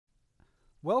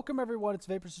Welcome everyone, it's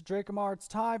Vapors Dracomar. It's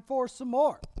time for some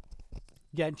more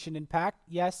Genshin Impact.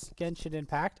 Yes, Genshin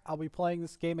Impact. I'll be playing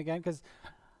this game again because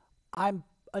I'm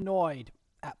annoyed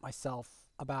at myself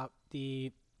about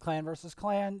the clan versus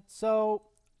clan. So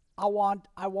I want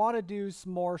to do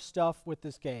some more stuff with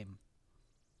this game.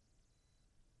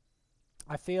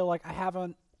 I feel like I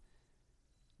haven't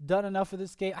done enough of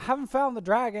this game. I haven't found the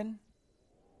dragon.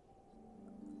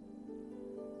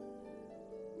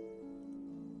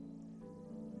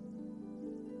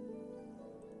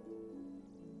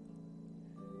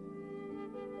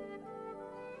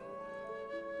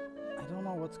 I don't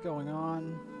know what's going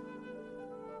on.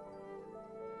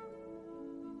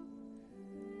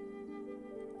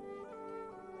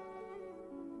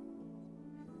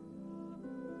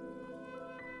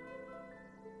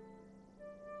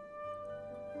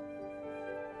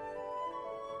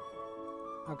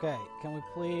 Okay, can we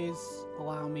please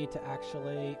allow me to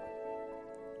actually...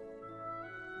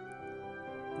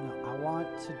 No, I want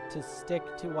to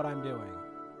stick to what I'm doing.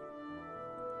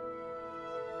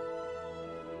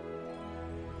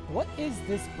 What is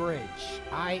this bridge?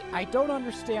 I don't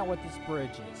understand what this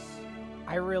bridge is.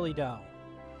 I really don't.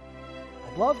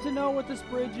 I'd love to know what this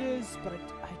bridge is, but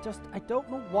I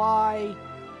don't know why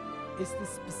is the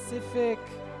specific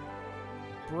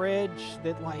bridge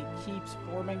that like keeps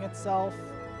forming itself.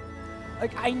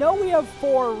 Like, I know we have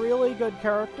 4 really good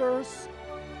characters.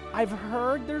 I've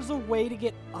heard there's a way to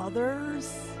get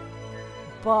others,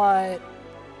 but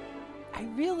I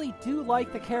really do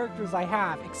like the characters I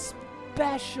have,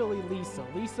 especially Lisa.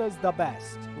 Lisa's the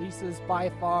best. Lisa's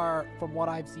by far, from what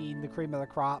I've seen, the cream of the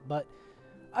crop. But,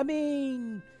 I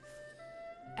mean,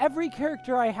 every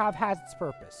character I have has its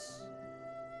purpose.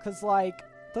 Because, like,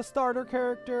 the starter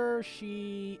character,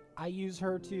 I use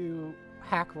her to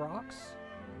hack rocks.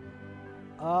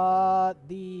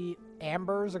 The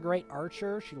Amber's a great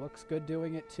archer. She looks good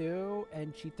doing it too.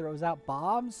 And she throws out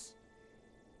bombs.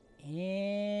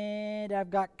 And I've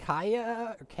got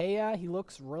Kaya. He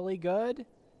looks really good.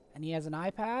 And he has an eye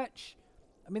patch.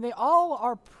 I mean, they all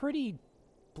are pretty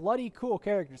bloody cool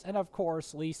characters. And of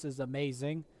course, Lisa's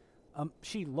amazing.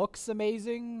 She looks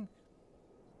amazing.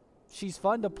 She's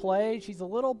fun to play. She's a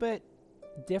little bit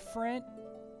different,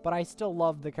 but I still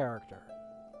love the character.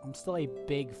 I'm still a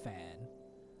big fan.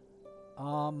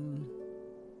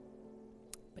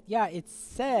 But yeah, it's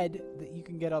said that you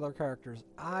can get other characters.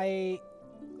 I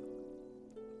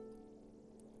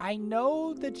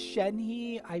know that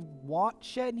Shenhe, I want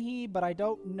Shenhe, but I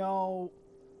don't know.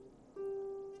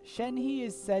 Shenhe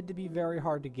is said to be very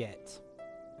hard to get.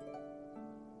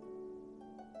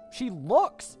 She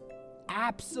looks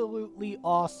absolutely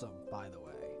awesome, by the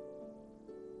way.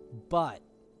 But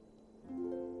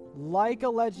like a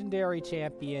legendary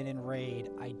champion in Raid,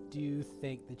 I do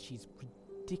think that she's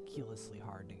ridiculously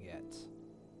hard to get.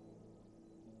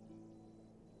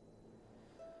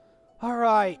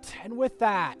 Alright, and with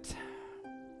that,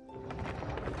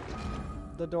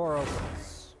 the door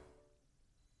opens.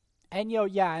 And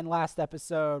in last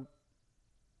episode,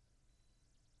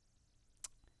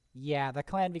 the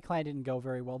Clan v Clan didn't go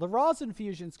very well. The Rosin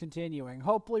fusion's continuing.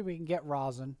 Hopefully we can get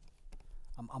Rosin.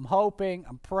 I'm hoping,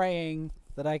 I'm praying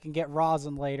that I can get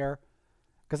Rosin later.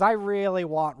 Because I really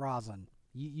want Rosin.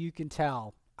 You can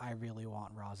tell I really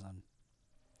want Rosin.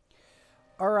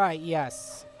 Alright,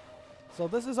 yes. So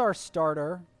this is our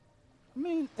starter. I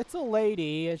mean, it's a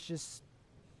lady. It's just...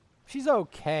 she's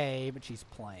okay, but she's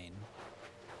plain.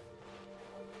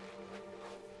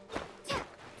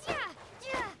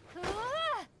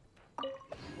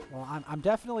 Well, I'm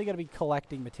definitely going to be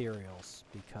collecting materials.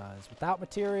 Because without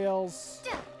materials...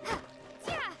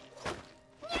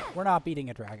 we're not beating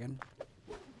a dragon.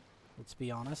 Let's be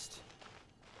honest.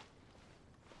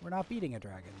 We're not beating a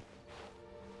dragon.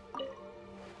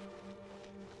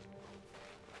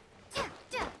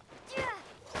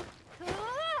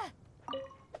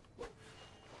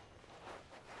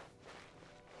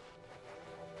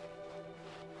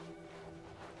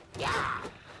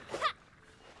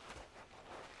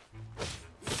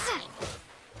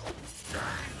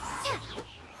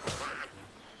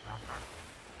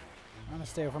 I'm gonna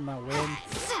stay from that wind.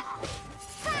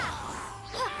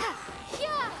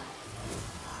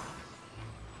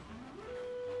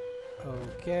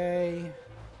 Okay.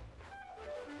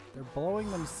 They're blowing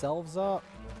themselves up.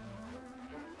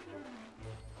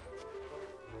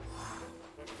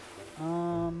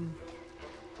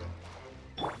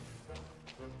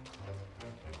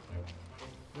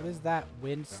 What is that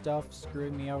wind stuff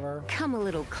screwing me over? Come a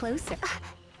little closer.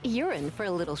 You're in for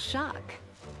a little shock.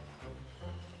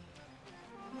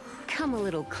 Come a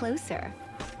little closer.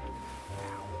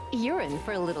 You're in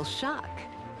for a little shock.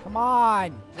 Come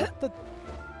on! What the...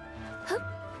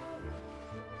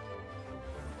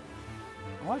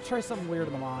 I want to try something weird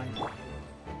in the mind.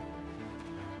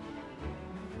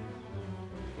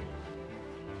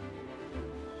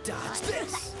 Dodge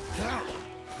this!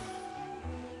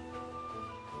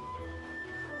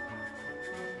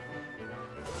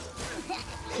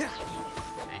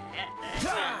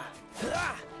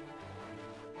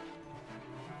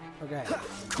 Okay.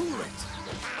 Cool it!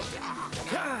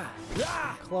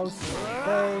 Close to the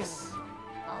face.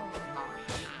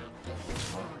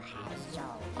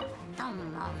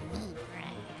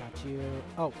 Got you.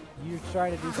 Oh, you try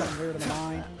to do something weird in the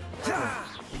mind? Here,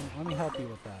 let me help you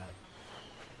with that.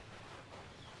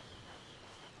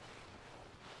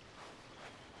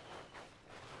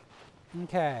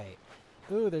 Okay.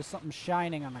 Ooh, there's something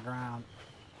shining on the ground.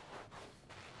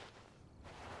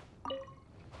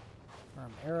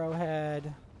 From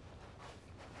arrowhead.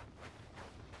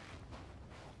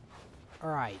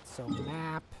 Alright, so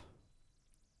map.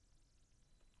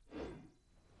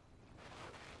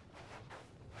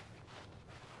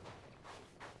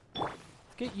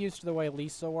 Let's get used to the way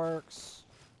Lisa works.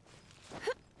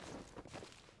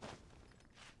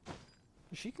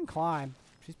 She can climb.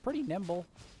 She's pretty nimble.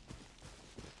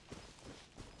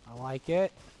 I like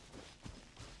it.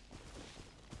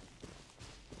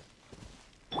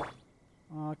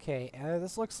 Okay,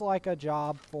 this looks like a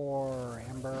job for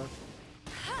Amber.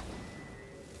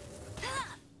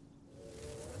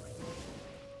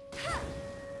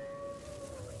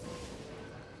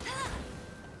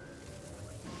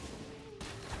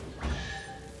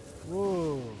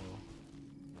 Whoa.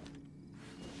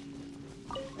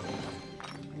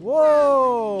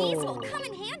 Whoa! These will come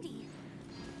in handy.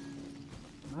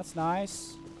 That's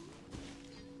nice.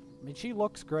 I mean, she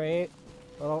looks great.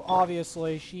 But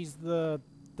obviously, she's the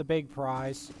big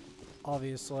prize.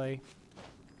 Obviously.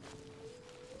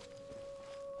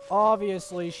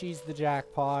 Obviously, she's the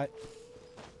jackpot.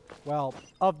 Well,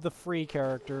 of the free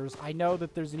characters. I know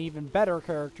that there's an even better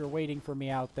character waiting for me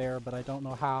out there, but I don't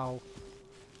know how.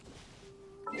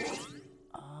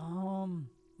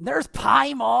 There's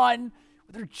Paimon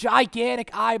with her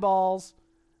gigantic eyeballs.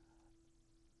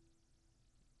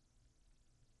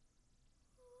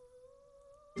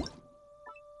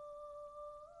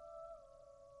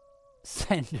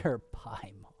 Send her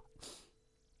Paimon.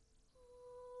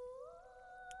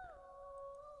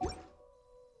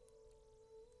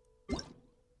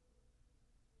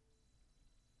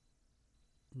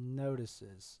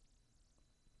 Notices.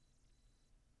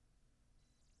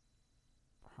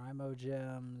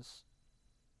 Primogems.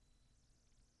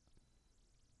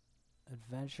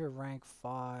 Adventure rank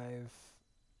 5.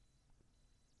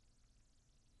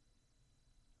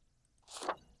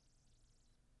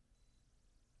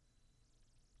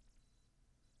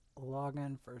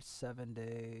 Login for 7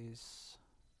 days.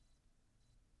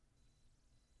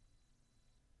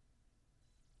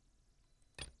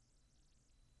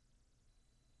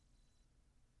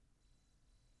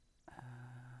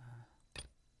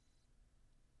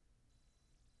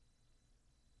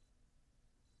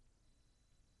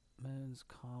 Moon's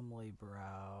calmly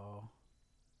brow.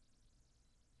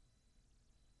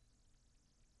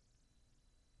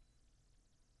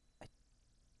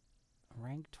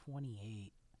 Rank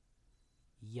 28.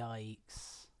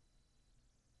 Yikes.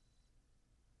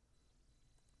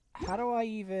 How do I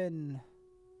even...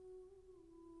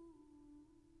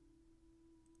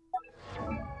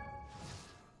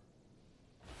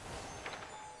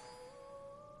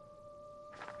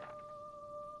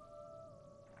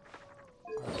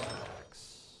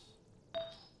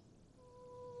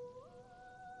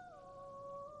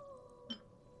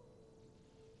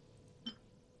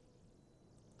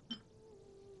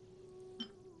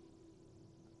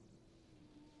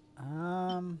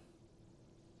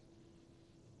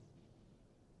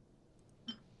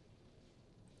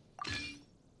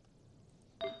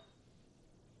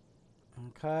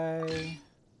 Okay.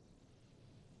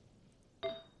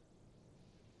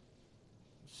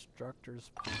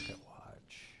 Instructor's pocket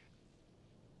watch.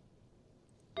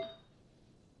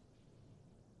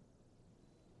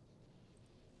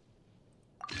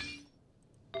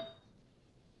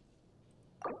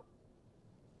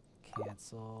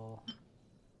 Cancel.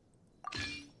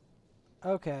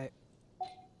 Okay.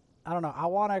 I don't know. I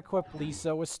want to equip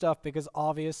Lisa with stuff because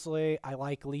obviously I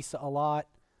like Lisa a lot.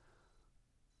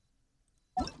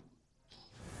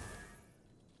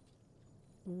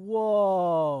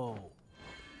 Whoa.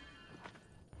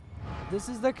 This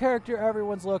is the character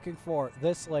everyone's looking for.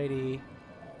 This lady.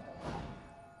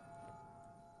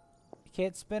 You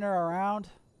can't spin her around?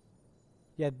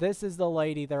 Yeah, this is the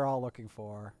lady they're all looking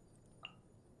for.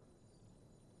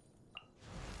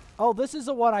 Oh, this is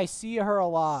the one I see her a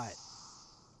lot.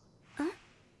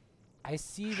 I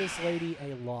see this lady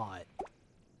a lot.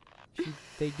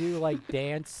 They do like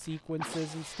dance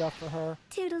sequences and stuff for her.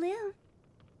 Toodaloo.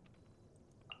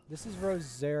 This is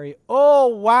Rosaria. Oh,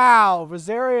 wow.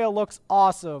 Rosaria looks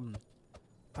awesome.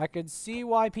 I can see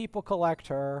why people collect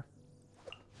her.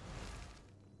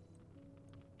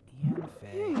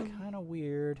 Yanfei. Kind of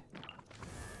weird.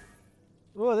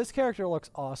 Oh, this character looks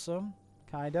awesome.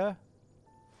 Kinda.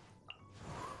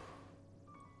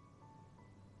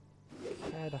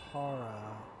 Kadhara.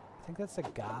 I think that's a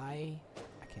guy.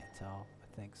 I can't tell.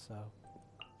 I think so.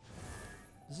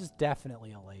 This is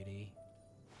definitely a lady.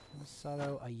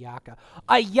 Masato Ayaka.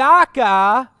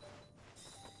 Ayaka!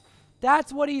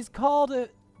 That's what he's called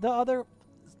it. The other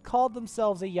called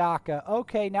themselves Ayaka.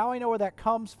 Okay, now I know where that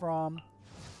comes from.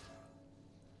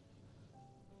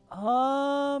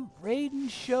 Raiden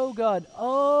Shogun.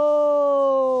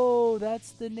 Oh,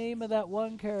 that's the name of that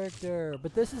one character.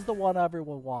 But this is the one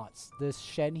everyone wants. This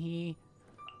Shenhe.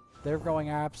 They're going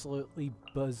absolutely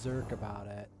berserk about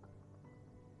it.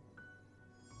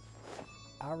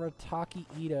 Arataki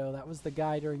Ito. That was the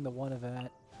guy during the one event.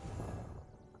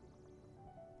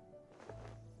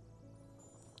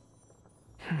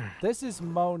 This is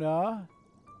Mona.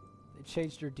 They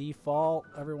changed her default.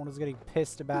 Everyone was getting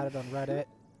pissed about it on Reddit.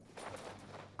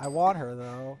 I want her,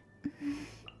 though.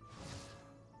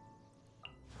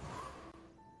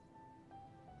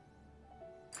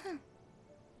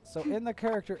 So in the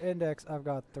character index, I've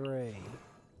got 3.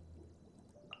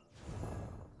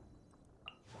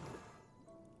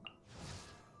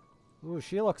 Ooh,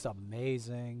 she looks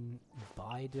amazing.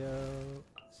 Baido,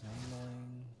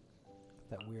 Zangling,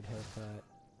 that weird haircut.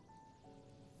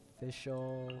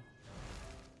 Official.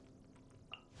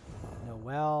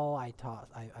 Noelle, I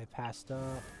passed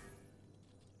up.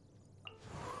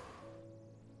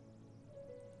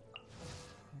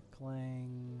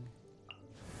 Heckling.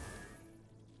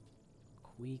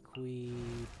 Quee.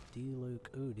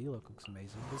 D-Luke. Ooh, D-Luke looks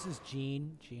amazing. This is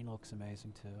Jean. Jean looks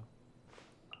amazing too.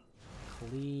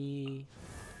 Klee.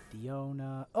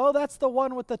 Diona. Oh, that's the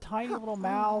one with the tiny little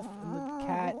mouth and the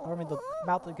cat. Or I mean, the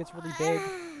mouth that gets really big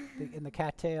in the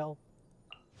cat tail.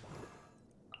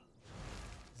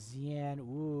 Xian.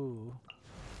 Ooh.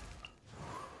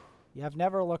 Yeah, I've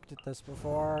never looked at this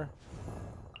before.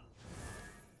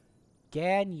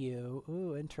 Ganyu.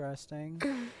 Ooh, interesting.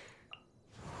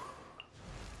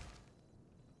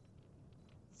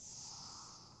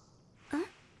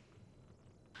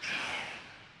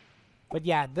 But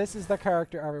yeah, this is the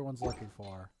character everyone's looking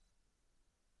for.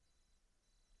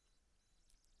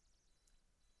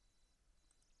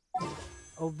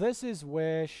 Oh, this is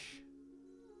Wish.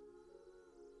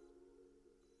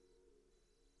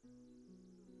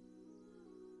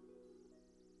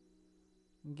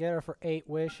 Get her for 8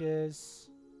 wishes.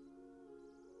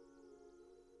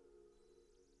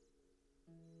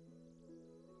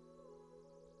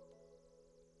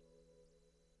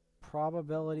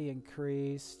 Probability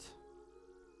increased.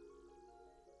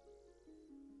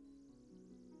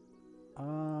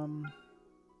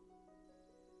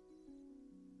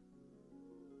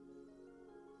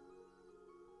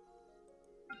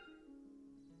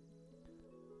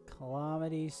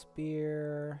 Calamity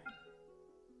Spear.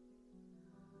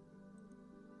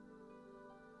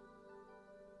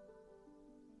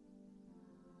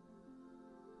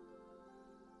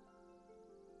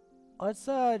 Let's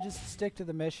just stick to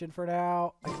the mission for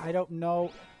now. I don't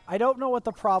know. I don't know what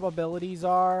the probabilities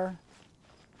are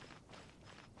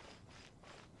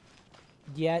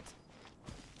yet.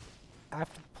 I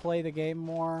have to play the game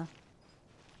more.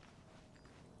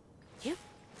 Yep.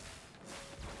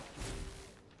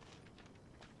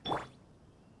 I'm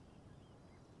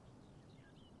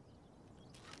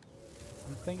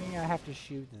thinking I have to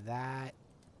shoot that.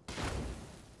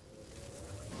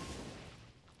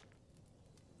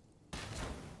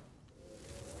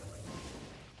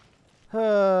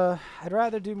 I'd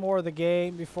rather do more of the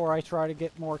game before I try to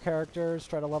get more characters,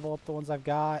 try to level up the ones I've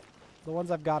got. The ones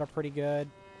I've got are pretty good.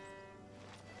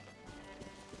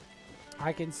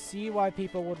 I can see why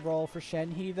people would roll for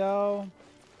Shenhe, though.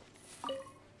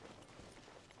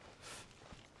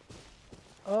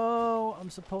 Oh, I'm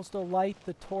supposed to light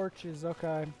the torches.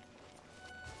 Okay.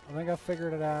 I think I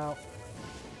figured it out.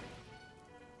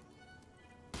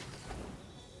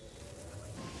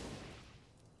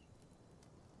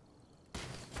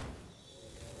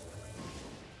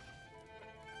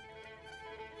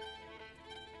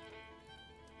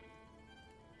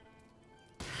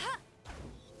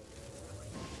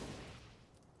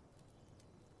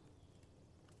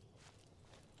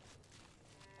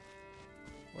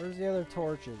 Where's the other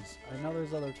torches? I know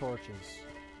there's other torches.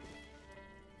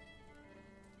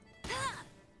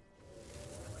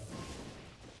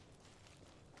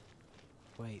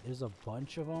 Wait, there's a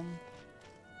bunch of them?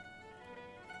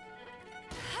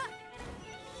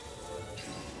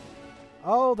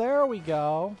 Oh, there we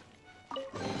go.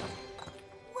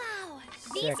 Wow,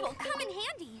 Sick. these will come in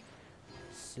handy.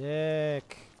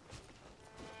 Sick.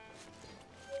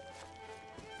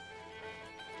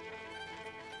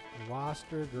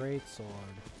 Waster Greatsword.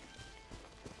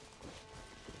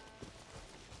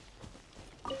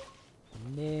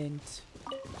 Mint.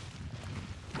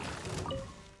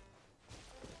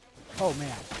 Oh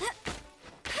man.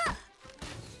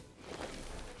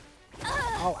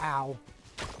 Oh, ow.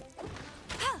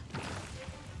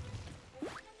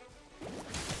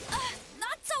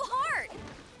 Not so hard.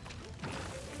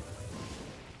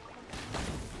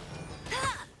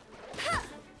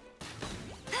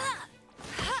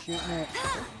 Shooting it.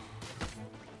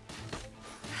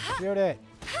 Shoot it.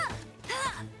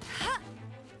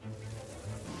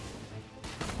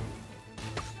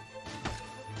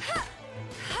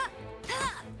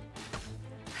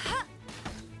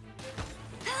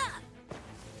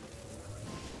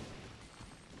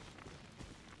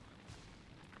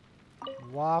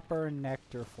 Whopper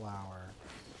nectar flower.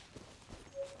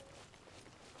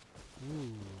 Ooh.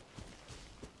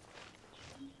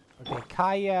 Okay,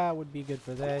 Kaya would be good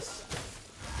for this.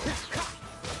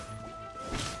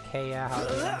 Kaya, how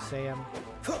do you want to say him?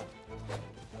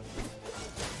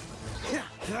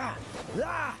 I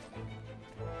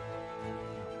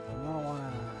don't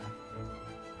wanna.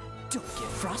 Don't get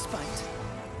frostbite.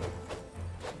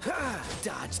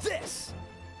 Dodge this.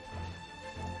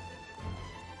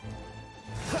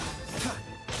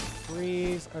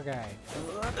 Freeze. Okay.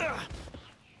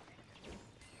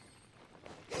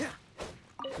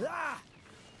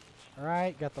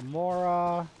 Alright, got the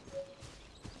Mora.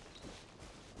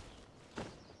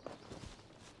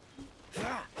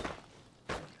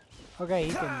 Okay,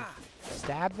 he can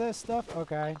stab this stuff?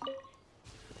 Okay.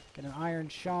 Get an iron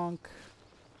chunk.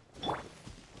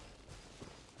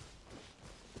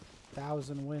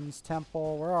 Thousand Winds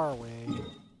Temple. Where are we?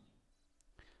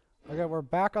 Okay, we're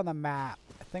back on the map.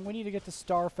 I think we need to get to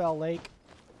Starfell Lake.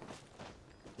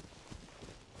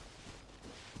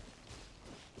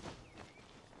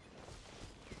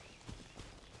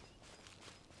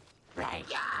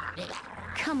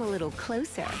 Come a little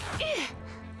closer.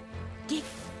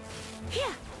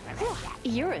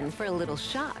 You're in for a little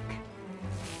shock.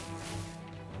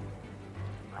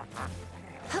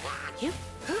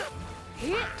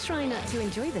 Try not to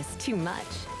enjoy this too much.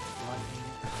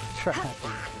 Try not to.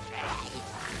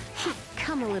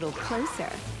 Come a little closer.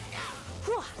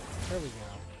 There we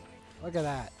go. Look at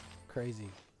that. Crazy.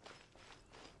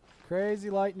 Crazy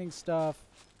lightning stuff.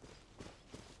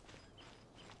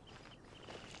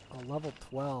 Oh, level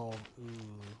 12.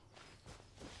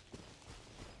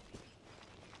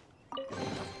 Ooh.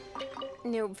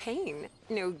 No pain,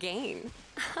 no gain.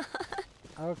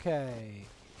 Okay.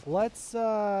 Let's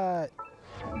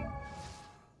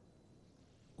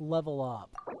level up.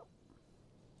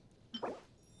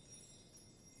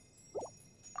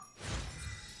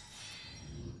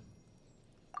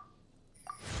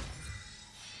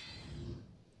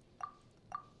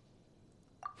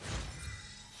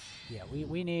 Yeah,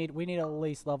 we need at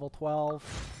least level 12.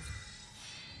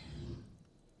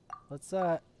 Let's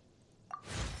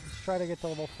try to get to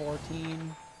level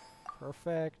 14.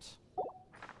 Perfect.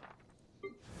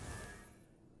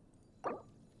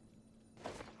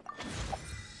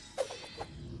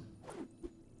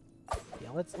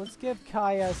 Yeah, let's give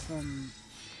Kaya some.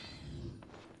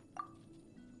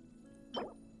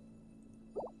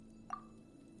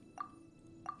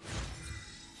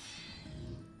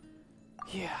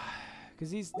 Yeah, because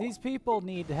these people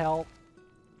need help.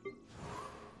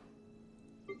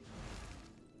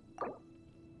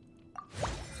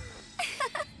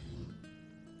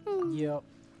 Yep.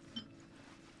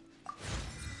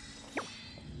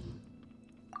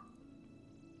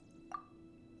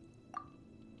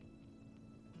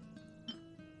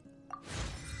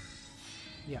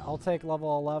 Yeah, I'll take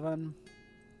level 11.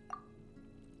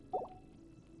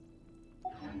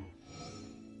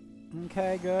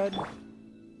 Okay, good.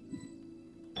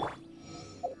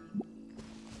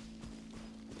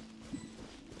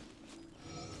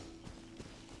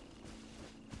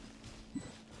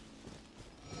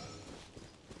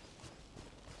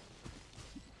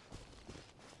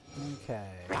 Okay.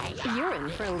 You're in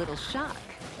for a little shock.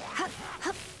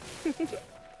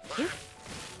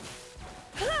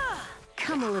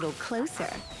 Come a little closer.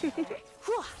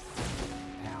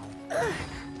 Ow.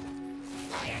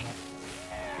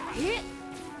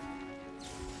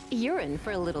 You're in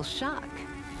for a little shock.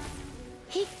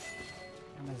 I'm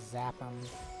gonna zap him.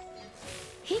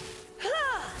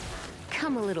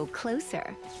 Come a little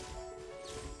closer.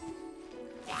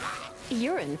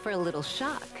 You're in for a little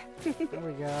shock. There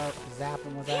we go. Zap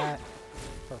him with that.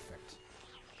 Perfect.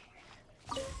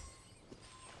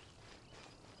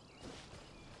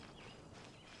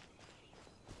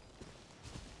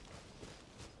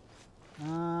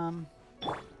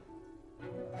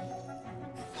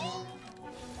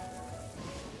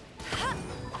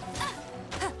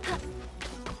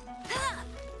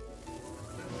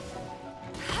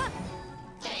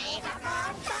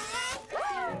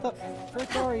 What the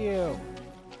frick are you?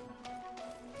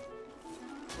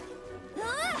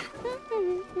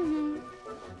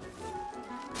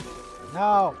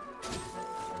 No!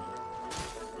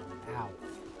 Ow.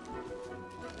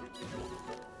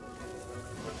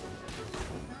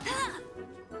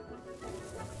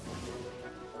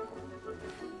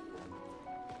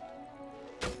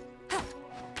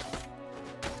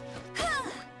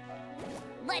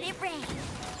 Let it rain.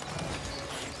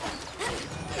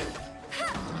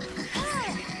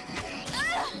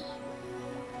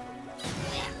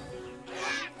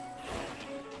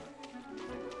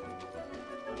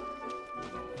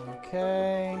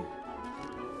 Okay.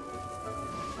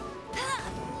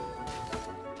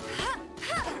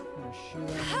 Gonna shoot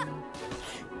him.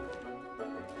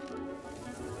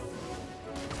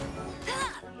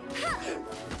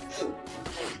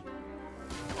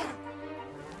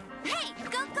 Hey,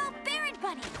 go, Baron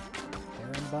Bunny.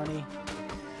 Baron Bunny.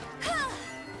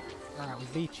 Alright, we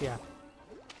beat ya.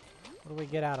 What do we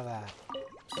get out of that?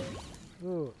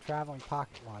 Ooh, traveling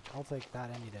pocket watch. I'll take that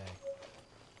any day.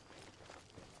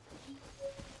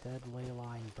 Dead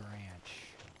leyline branch.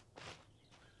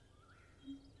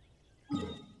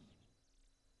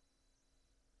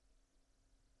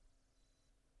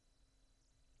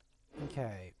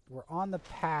 Okay, we're on the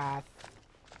path.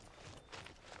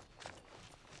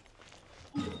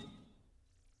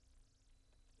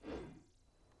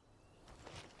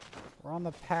 We're on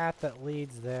the path that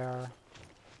leads there.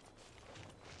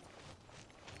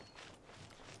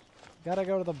 Gotta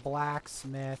go to the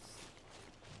blacksmith.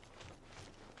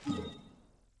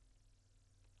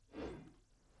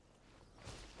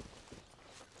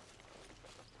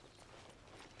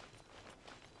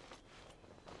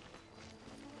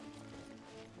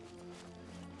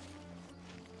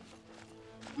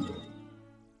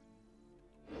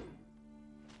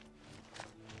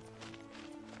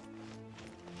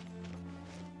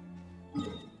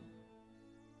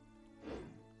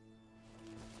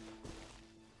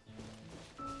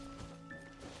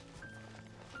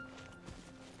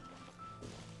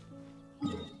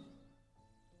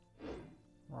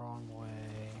 Wrong way.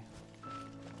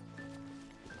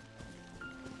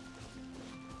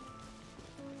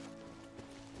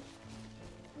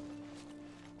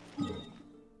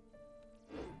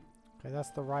 Okay,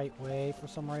 that's the right way for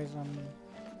some reason.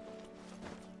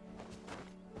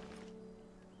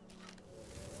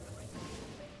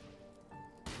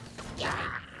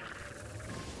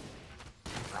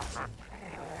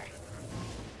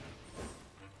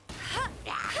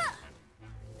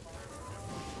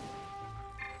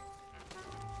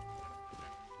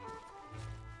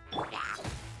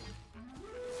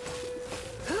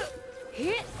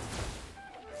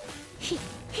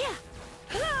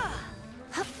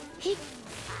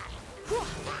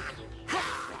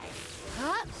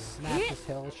 Snap this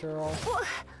hill, Cheryl.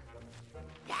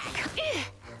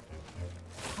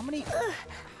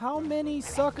 How many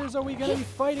suckers are we gonna be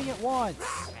fighting at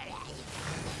once?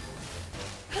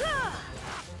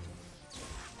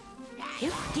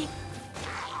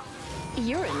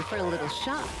 You're in for a little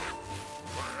shock.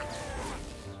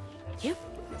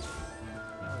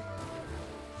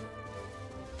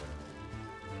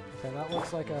 Okay, that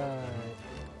looks like a...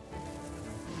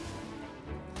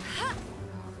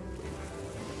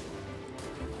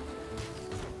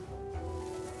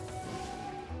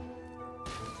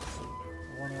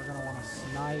 one we're gonna want to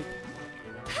snipe.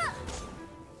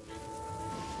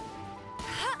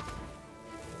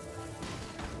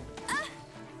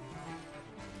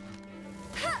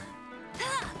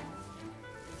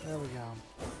 There we go.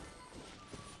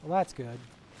 Well, that's good.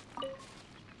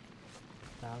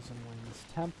 Thousand Wings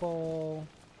Temple.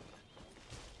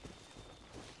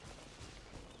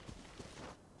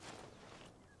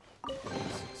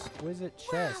 This exquisite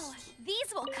chest. Wow,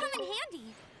 these will come in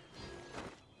handy.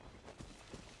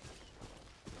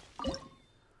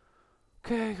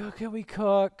 Okay, what can we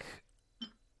cook?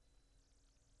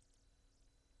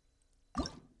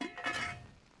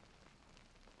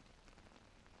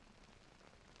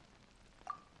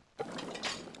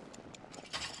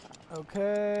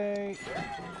 Okay.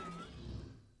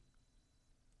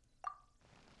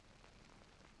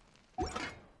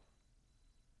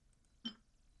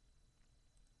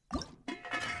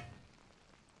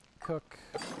 cook.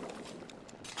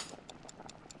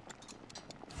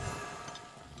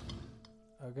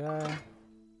 Okay.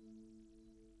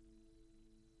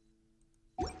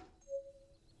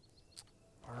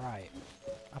 Alright.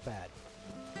 Not bad.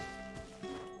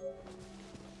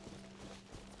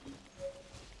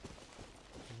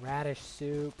 Radish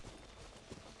soup.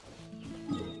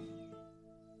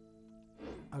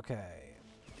 Okay.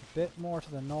 A bit more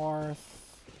to the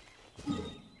north. Yep,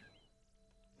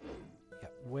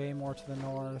 way more to the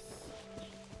north.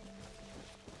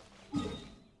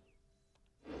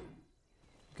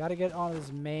 Gotta get on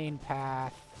this main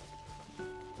path.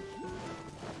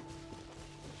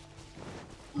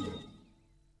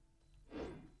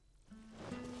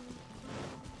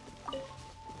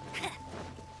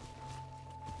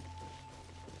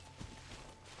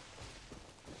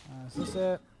 Is this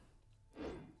it?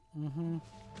 Mm-hmm.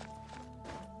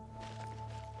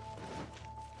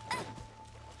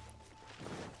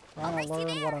 Trying to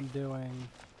learn what I'm doing.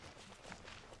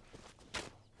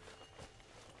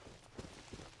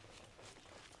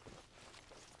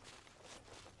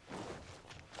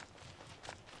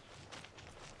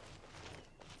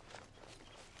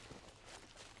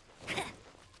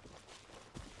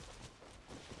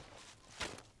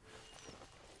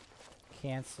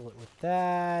 Cancel it with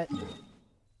that.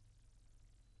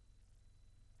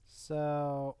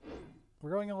 So,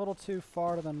 we're going a little too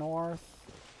far to the north.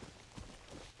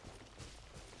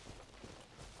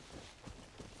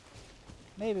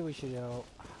 Maybe we should go,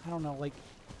 I don't know, like,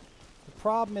 the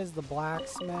problem is the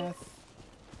blacksmith.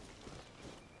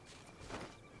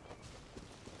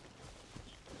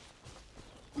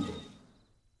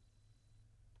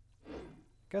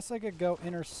 Guess I could go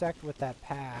intersect with that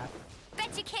path.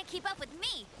 Bet you can't keep up with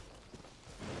me.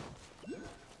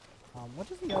 What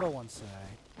does the other one say?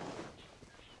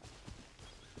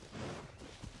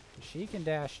 She can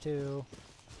dash too.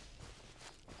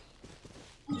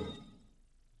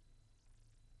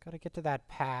 Gotta get to that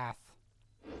path.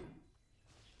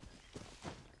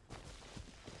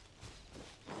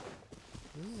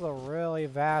 This is a really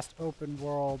vast open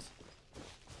world.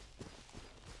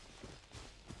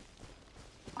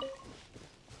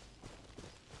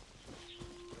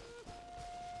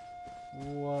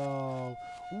 Whoa.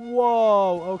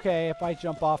 Whoa! Okay, if I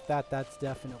jump off that, that's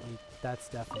definitely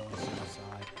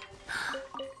suicide.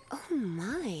 Oh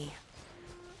my.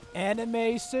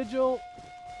 Anime sigil?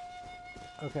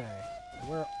 Okay,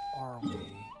 where are we?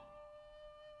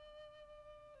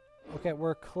 Okay,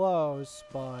 we're close,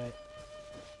 but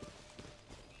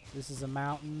this is a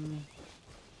mountain,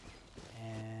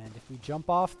 and if we jump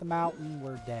off the mountain,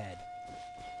 we're dead.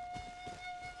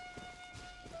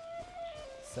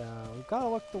 So, we've got to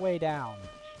look the way down.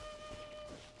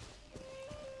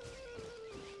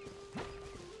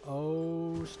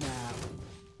 Oh, snap.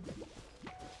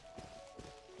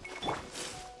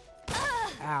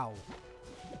 Ow.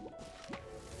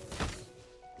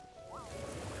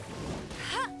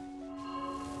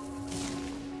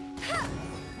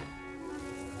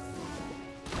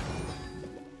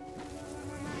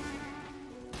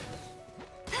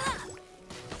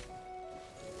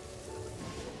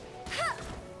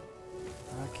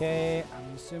 Okay,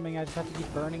 I'm assuming I just have to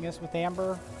keep burning this with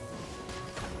amber.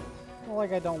 Well,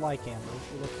 like I don't like amber.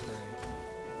 She looks great.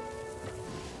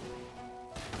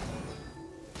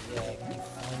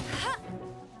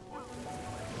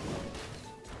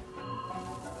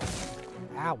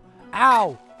 Ow!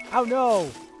 Ow! Oh no!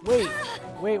 Wait!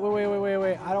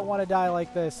 Wait! I don't want to die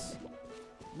like this.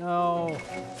 No.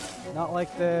 Not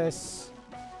like this.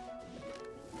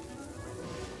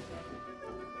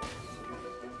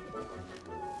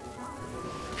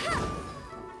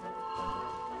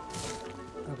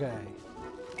 Okay.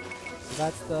 So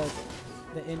that's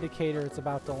the indicator it's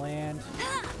about to land.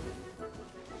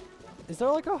 Is there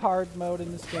like a hard mode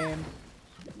in this game?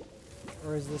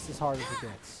 Or is this as hard as it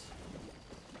gets?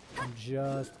 I'm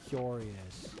just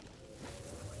curious.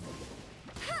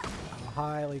 I'm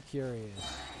highly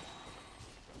curious.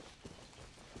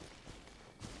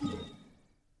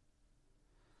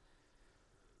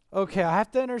 Okay, I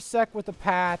have to intersect with the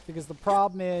path because the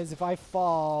problem is if I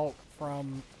fall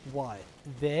from what?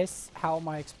 This? How am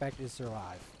I expected to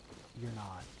survive? You're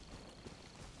not.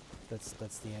 That's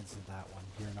the answer to that one.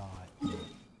 You're not.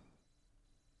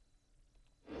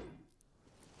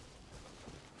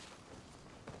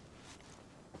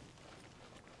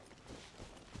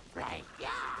 Right, yeah.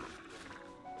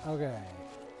 Okay.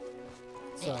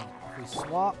 So, if we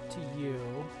swap to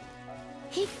you.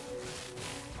 Okay,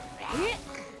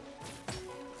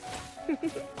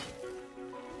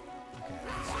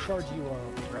 let's charge you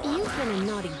up. You've been a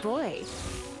naughty boy.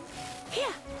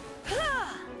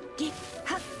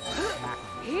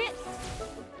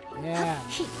 Yeah,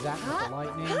 zap with the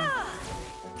lightning.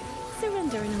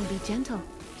 Surrender and I'll be gentle.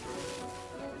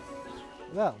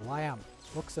 That lamp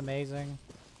looks amazing.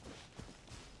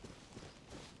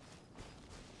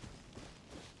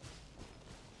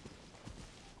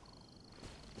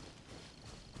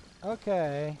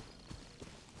 Okay.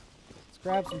 Let's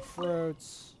grab some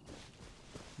fruits.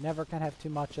 Never can have too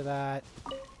much of that.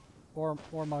 Or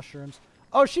mushrooms.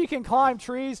 Oh, she can climb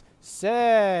trees?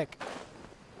 Sick!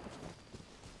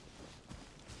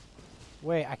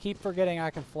 Wait, I keep forgetting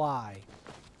I can fly.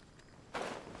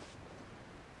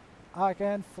 I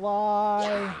can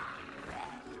fly!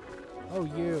 Oh,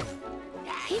 you.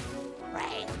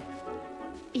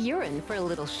 You're in for a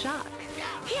little shock.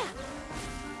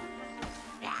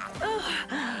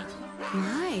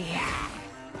 My.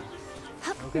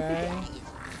 Okay.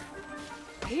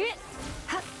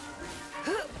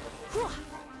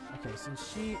 Okay,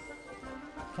 since she...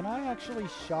 Can I actually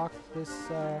shock this,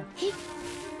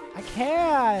 I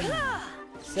can!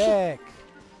 Sick!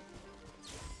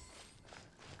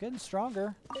 Getting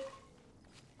stronger.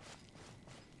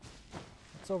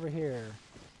 What's over here?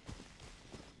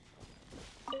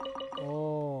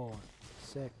 Oh,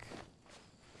 sick.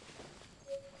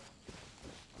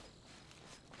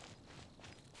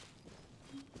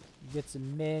 Get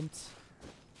some mint.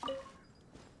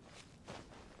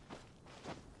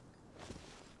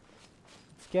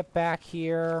 Let's get back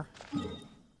here.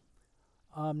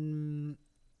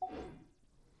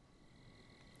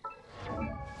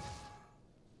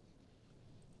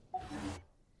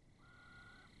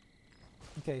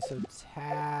 Okay, so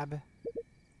tab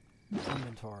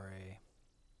inventory.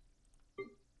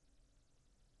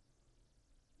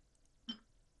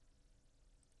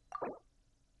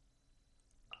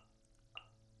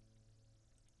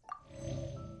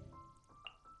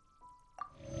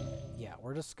 Yeah,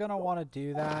 we're just gonna want to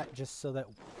do that just so that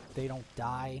they don't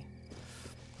die.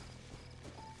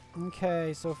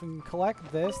 Okay, so if we can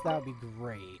collect this, that would be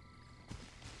great.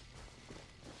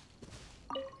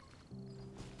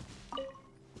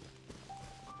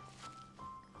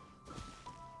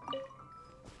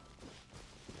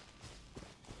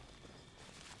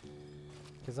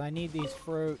 Because I need these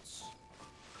fruits.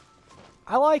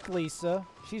 I like Lisa.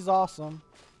 She's awesome.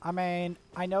 I mean,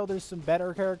 I know there's some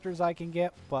better characters I can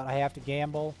get, but I have to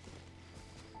gamble.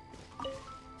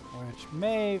 Which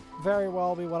may very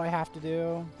well be what I have to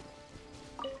do.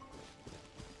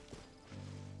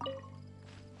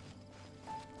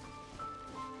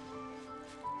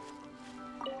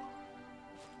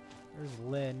 There's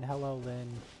Lynn. Hello, Lynn.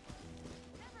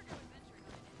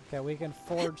 Okay, we can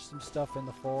forge some stuff in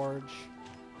the forge.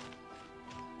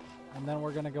 And then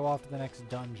we're gonna go off to the next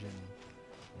dungeon.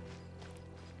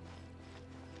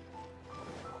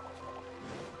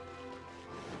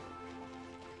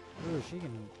 Ooh, she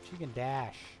can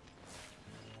dash.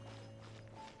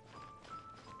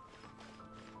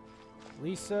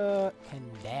 Lisa can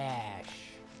dash.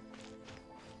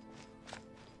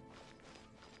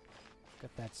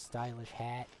 Got that stylish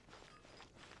hat.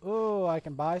 Ooh, I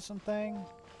can buy something.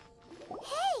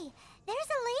 Hey, there's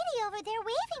a lady over there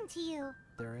waving to you.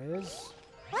 There is.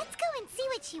 Let's go and see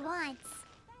what she wants.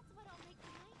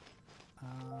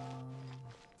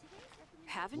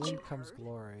 Haven't When you comes heard?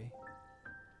 glory.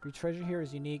 Your treasure here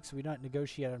is unique, so we don't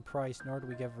negotiate on price, nor do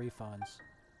we give refunds.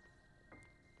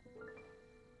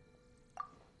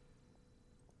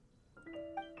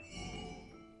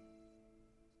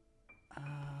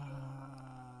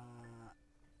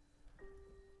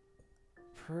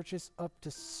 Purchase up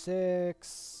to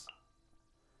 6.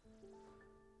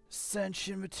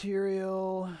 Ascension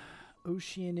material.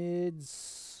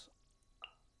 Oceanids.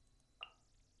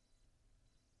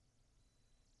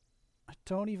 I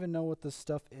don't even know what this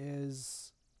stuff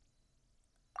is.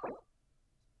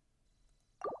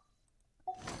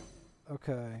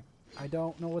 Okay. I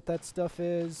don't know what that stuff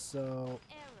is, so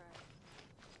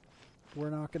we're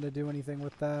not going to do anything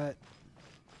with that.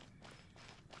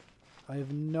 I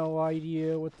have no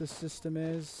idea what the system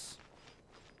is.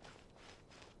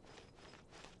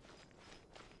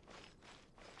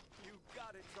 You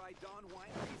gotta try Dawn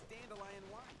Winery's dandelion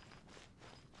wine.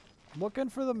 Looking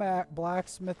for the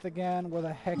blacksmith again. Where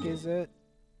the heck is it?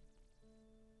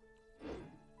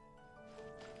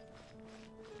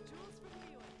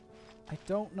 I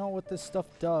don't know what this stuff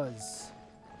does.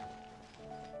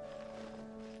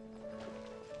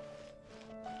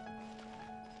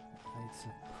 Knights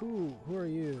of, who are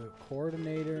you?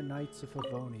 Coordinator, Knights of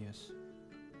Favonius.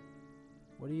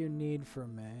 What do you need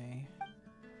from me?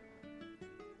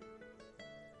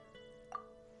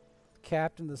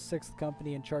 Captain of the 6th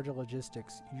Company in charge of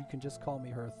logistics. You can just call me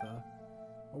Hertha.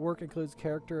 Our work includes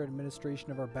character and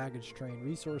administration of our baggage train,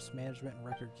 resource management, and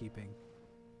record keeping.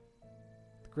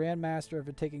 The Grand Master have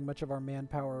been taking much of our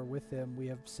manpower with him. We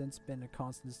have since been in a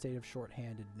constant state of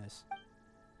short-handedness.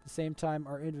 At the same time,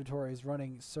 our inventory is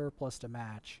running surplus to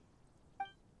match.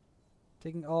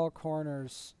 Taking all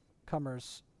comers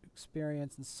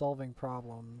experience in solving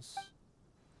problems.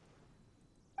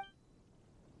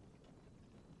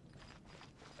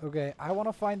 Okay, I want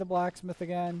to find the blacksmith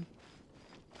again,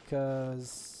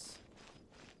 because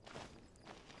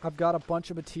I've got a bunch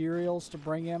of materials to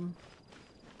bring him.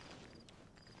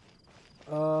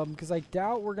 Because I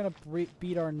doubt we're going to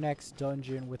beat our next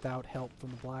dungeon without help from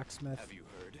the blacksmith. Have you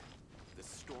heard? The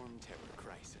Storm Terror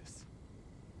crisis.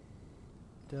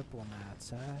 Diplomats,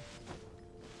 huh?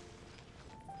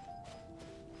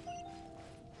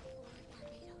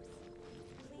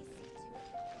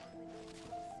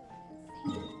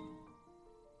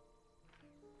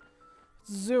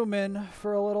 Zoom in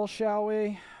for a little, shall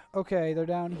we? Okay, they're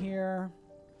down here.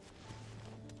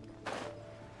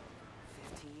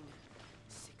 15,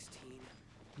 16.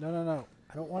 No.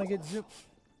 I don't want to get zoom.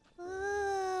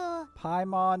 Ooh.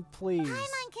 Paimon, please.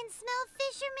 Paimon can smell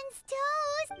fisherman's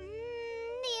toes.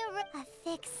 A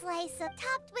thick slice of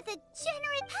topped with a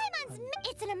generous Paimon's.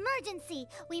 It's an emergency.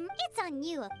 It's on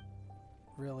you.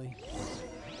 Really?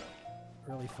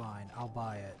 Really fine. I'll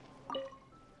buy it.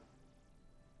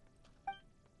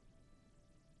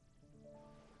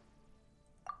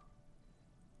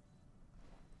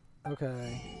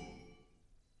 Okay.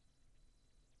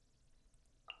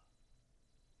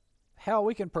 Hell,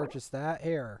 we can purchase that.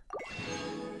 Here.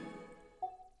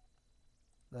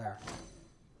 There.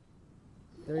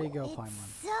 There you go, Paimon.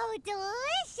 So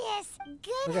delicious.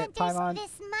 Good Okay, hunters. Paimon.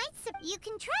 This might. You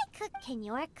can try cook. Can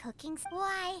your cooking?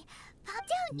 Why?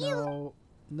 Don't you?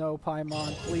 No,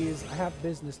 Paimon, please. I have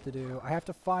business to do. I have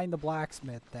to find the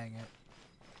blacksmith, dang it.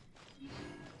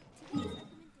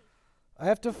 I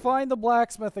have to find the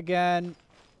blacksmith again.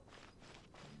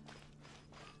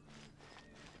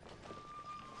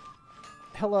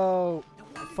 Hello.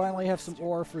 I finally have some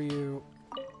ore for you.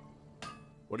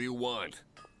 What do you want?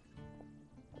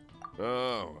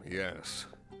 Oh, yes.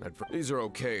 These are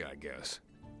okay, I guess.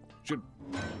 Should...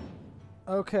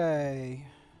 Okay.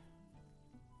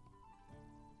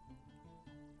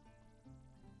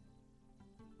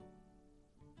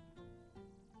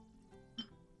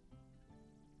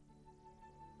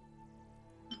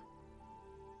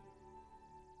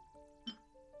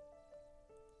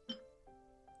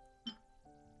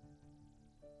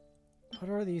 What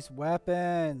are these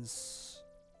weapons?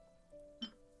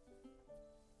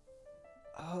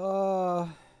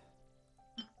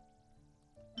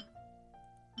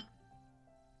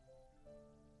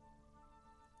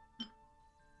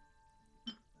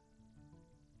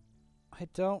 I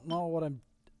don't know what I'm...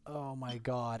 Oh my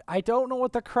god. I don't know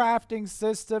what the crafting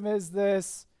system is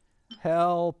this.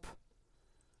 Help.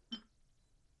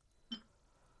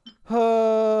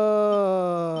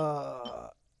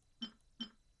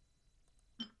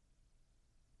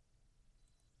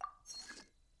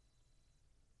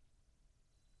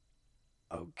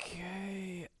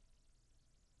 Okay.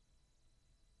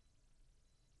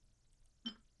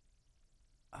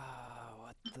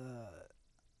 What the...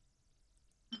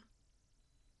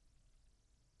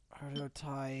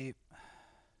 Prototype.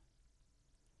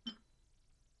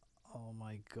 Oh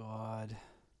my god.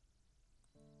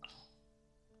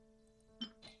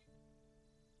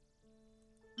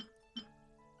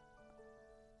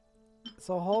 It's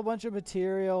a whole bunch of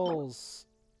materials.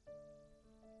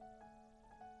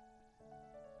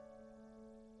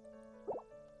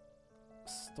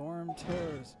 Storm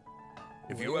terrors.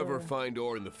 If you ever find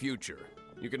ore in the future,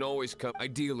 you can always come,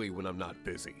 ideally when I'm not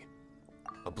busy.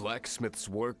 A blacksmith's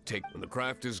work when the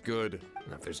craft is good,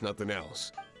 and if there's nothing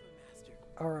else.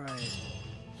 Alright.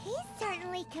 He's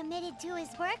certainly committed to his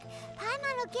work.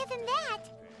 Paimon will give him that.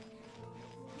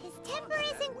 His temper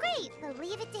isn't great, but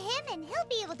leave it to him and he'll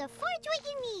be able to forge what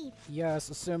you need. Yes,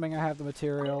 assuming I have the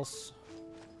materials.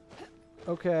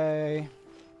 Okay.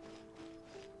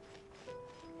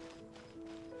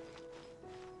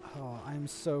 Oh, I'm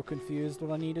so confused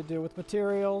what I need to do with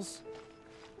materials.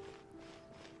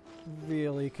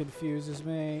 Really confuses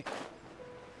me.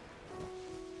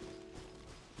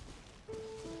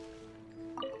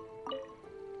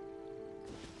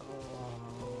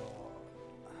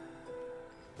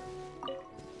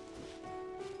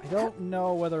 I don't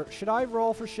know whether... Should I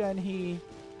roll for Shenhe?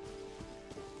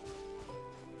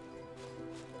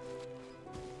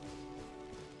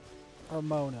 Or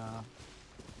Mona?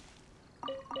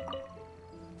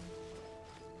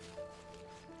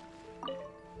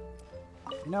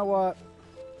 You know what?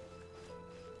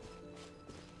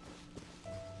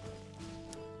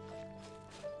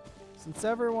 Since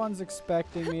everyone's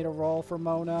expecting me to roll for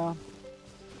Mona,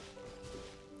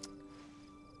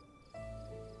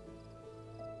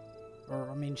 or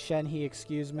I mean Shenhe,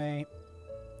 excuse me.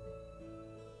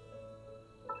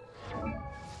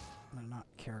 No, not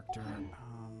character.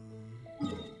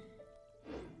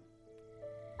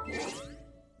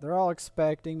 They're all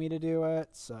expecting me to do it,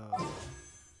 so.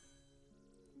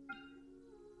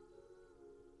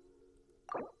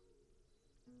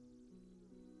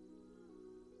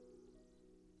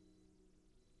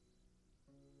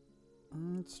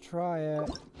 Let's try it.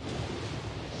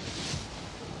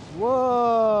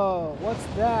 Whoa! What's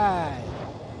that?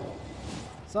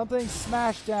 Something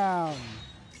smashed down.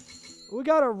 We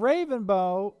got a raven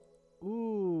bow.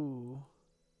 Ooh.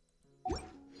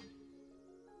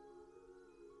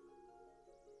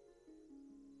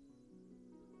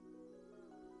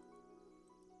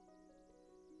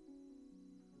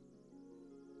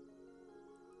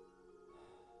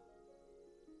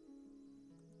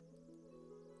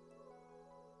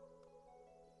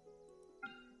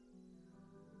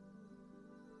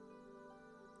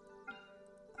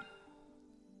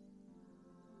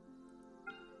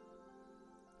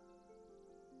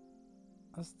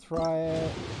 Let's try it.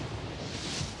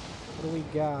 What do we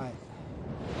got?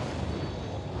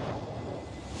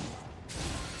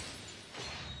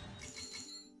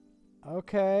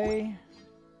 Okay.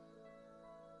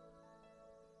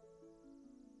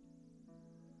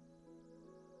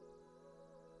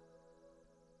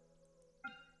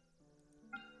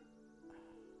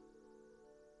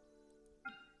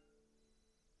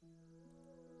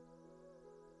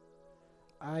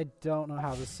 I don't know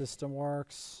how the system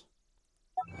works.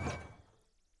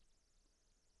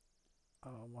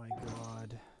 Oh my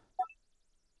god.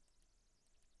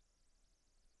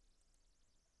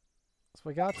 So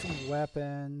we got some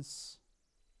weapons.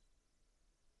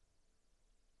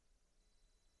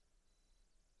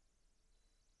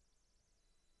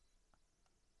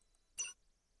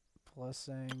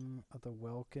 Blessing of the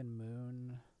Welkin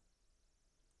Moon.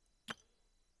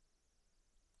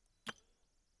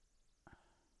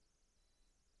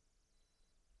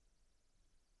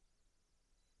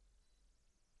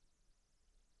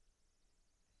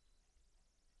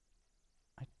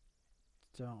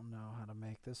 Don't know how to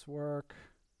make this work.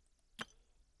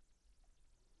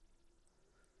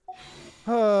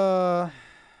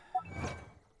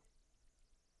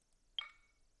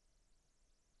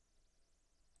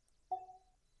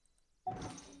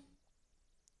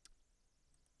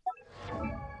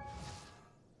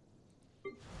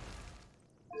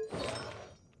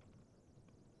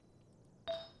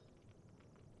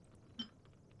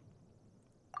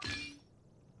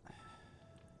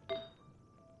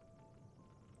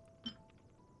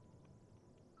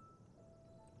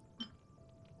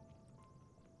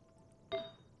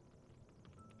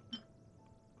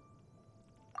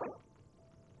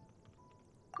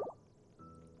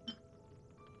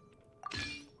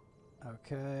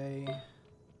 Okay.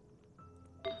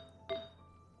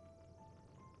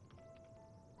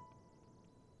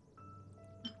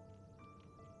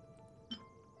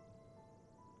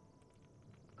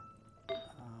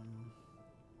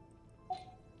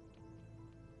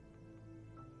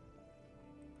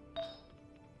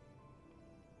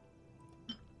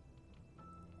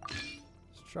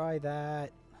 Let's try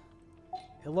that.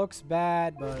 It looks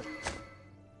bad, but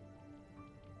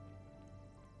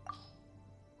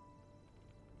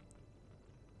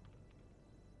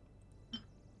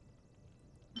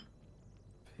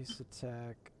base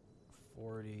attack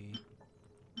 40.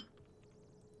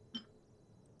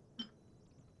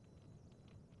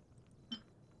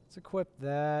 Let's equip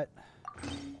that.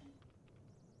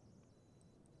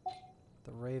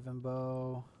 The Raven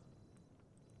Bow.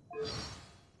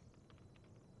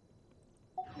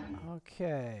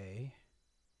 Okay.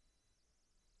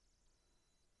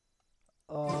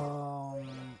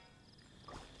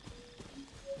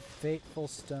 Fateful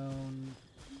Stone.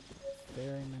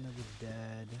 Ferryman of the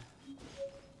Dead.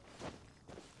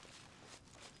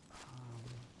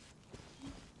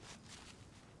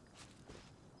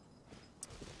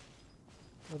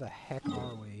 Where the heck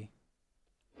are we?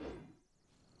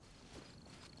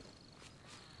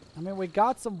 I mean, we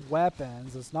got some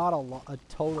weapons. It's not a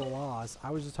total loss.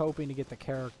 I was just hoping to get the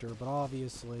character, but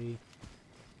obviously,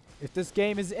 if this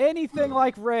game is anything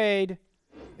like Raid,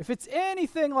 if it's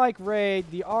anything like Raid,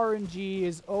 the RNG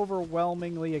is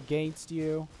overwhelmingly against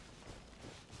you.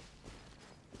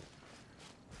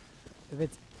 If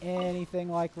it's anything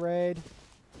like Raid.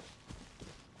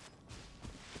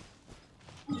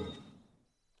 If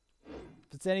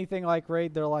it's anything like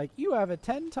Raid, they're like, you have a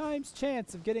 10 times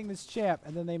chance of getting this champ.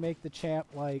 And then they make the champ,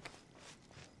 like,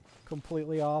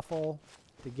 completely awful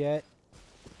to get.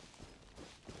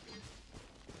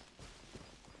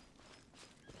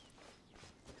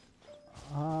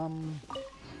 I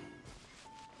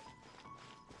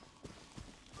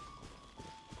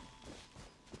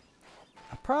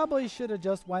probably should have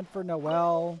just went for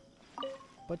Noelle,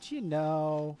 but you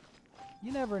know,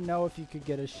 you never know if you could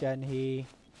get a Shenhe.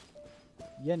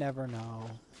 You never know.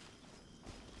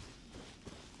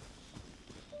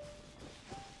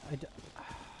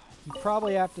 You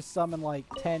probably have to summon like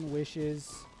 10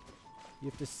 wishes. You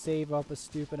have to save up a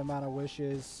stupid amount of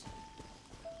wishes.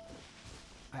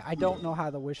 I don't know how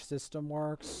the wish system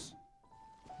works.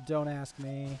 Don't ask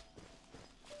me.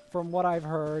 From what I've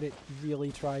heard, it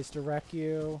really tries to wreck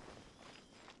you.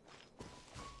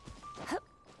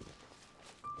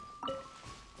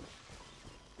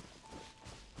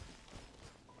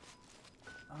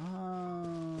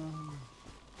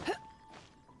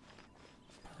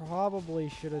 Probably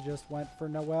should have just went for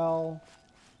Noelle.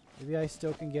 Maybe I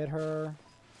still can get her.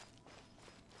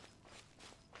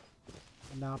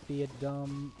 Not be a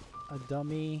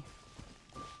dummy.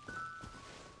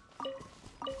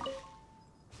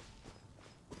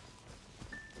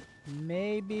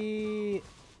 Maybe.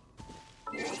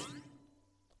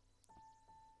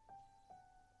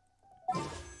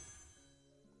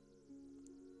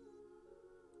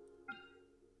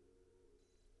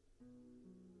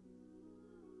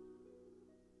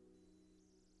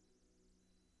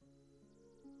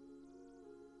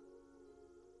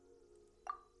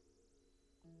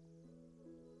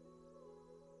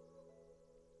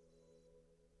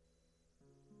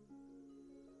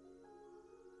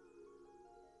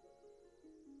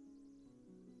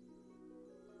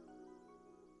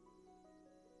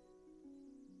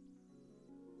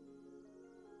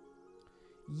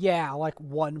 Yeah, like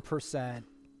 1%.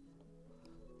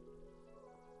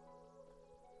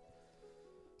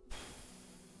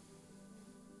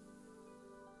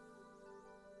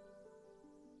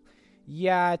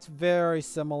 Yeah, it's very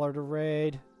similar to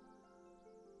Raid.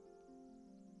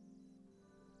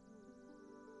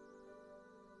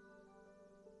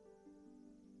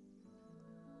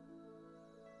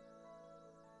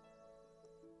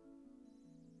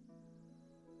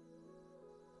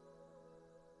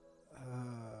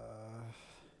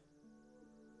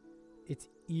 It's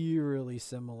eerily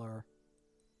similar.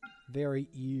 Very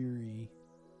eerie.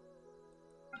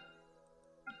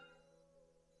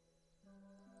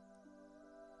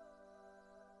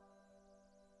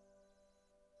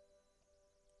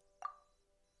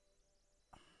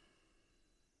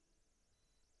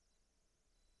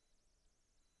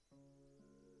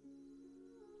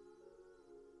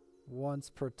 Once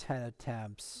per 10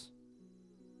 attempts.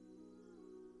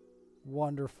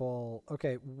 Wonderful.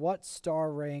 Okay, what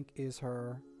star rank is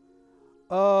her?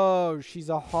 Oh, she's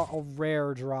a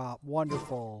rare drop.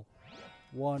 Wonderful.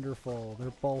 Wonderful. They're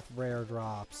both rare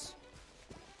drops.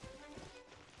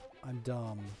 I'm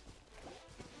dumb.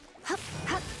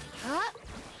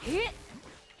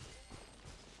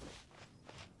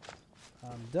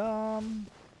 I'm dumb.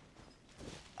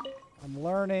 I'm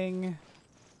learning.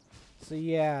 So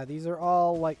yeah, these are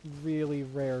all like really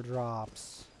rare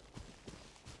drops.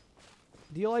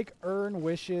 Do you like earn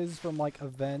wishes from like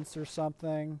events or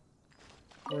something?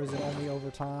 Or is it only over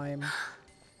time?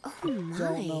 Oh I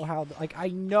don't know how, like, I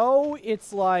know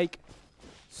it's like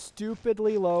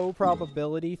stupidly low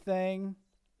probability thing.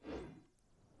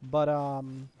 But I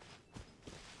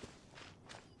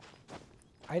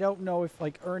don't know if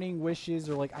like earning wishes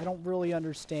or like I don't really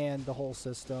understand the whole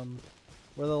system.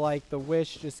 Whether like the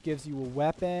wish just gives you a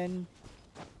weapon,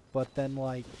 but then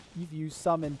like if you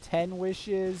summon 10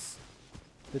 wishes,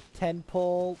 the 10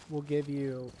 pull will give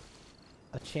you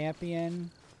a champion.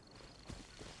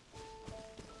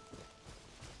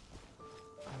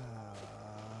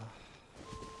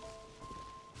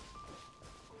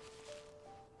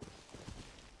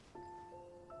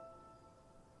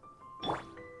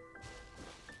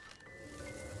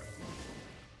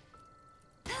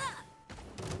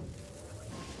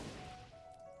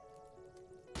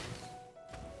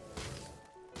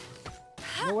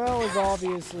 Noelle is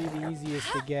obviously the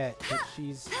easiest to get, but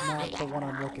she's not the one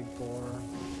I'm looking for.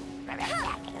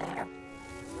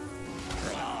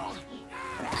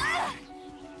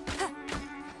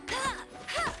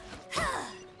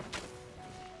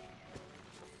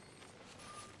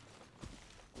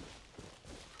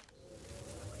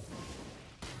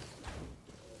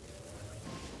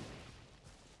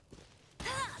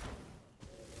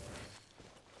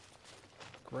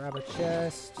 Grab a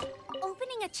chest.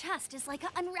 Opening a chest is like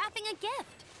unwrapping a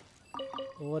gift.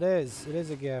 Well, it is. It is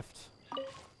a gift.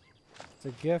 It's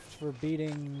a gift for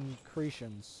beating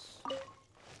Cretians.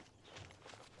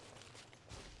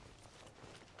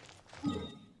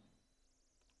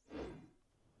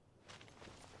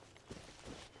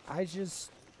 I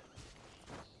just...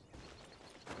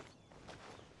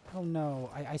 I don't know.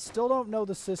 I still don't know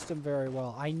the system very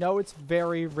well. I know it's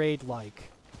very raid-like.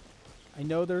 I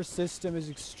know their system is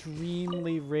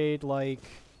extremely raid-like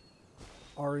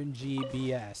RNG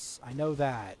BS. I know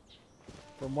that.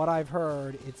 From what I've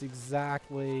heard, it's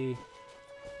exactly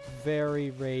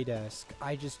very raid-esque.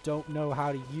 I just don't know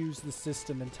how to use the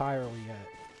system entirely yet.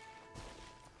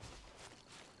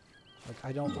 Like,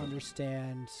 I don't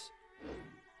understand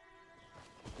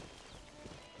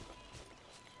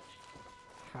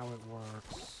how it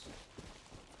works.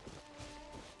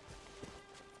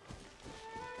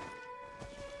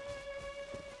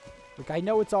 Like, I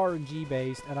know it's RNG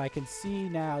based, and I can see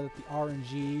now that the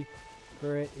RNG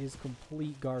for it is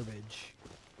complete garbage.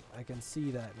 I can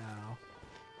see that now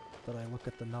that I look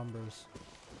at the numbers.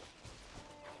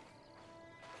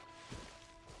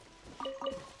 Alright,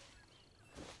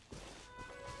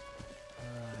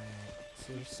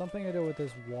 so there's something to do with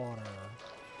this water.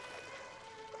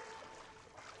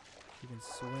 You can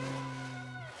swim.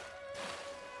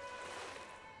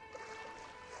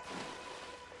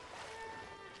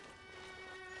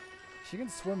 She can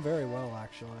swim very well,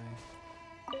 actually.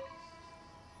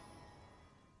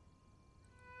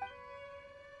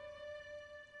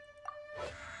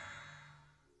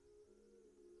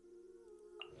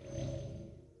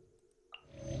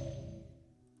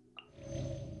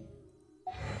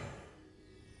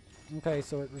 Okay,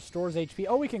 so it restores HP.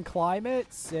 Oh, we can climb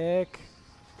it? Sick.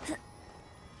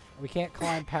 We can't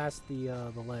climb past the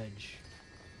ledge.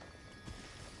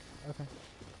 Okay.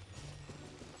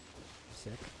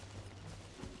 Sick.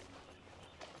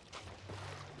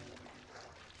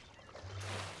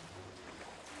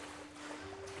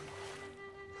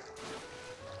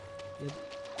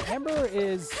 Amber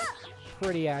is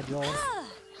pretty agile.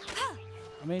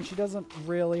 I mean, she doesn't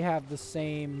really have the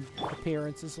same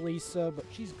appearance as Lisa, but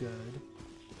she's good.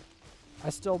 I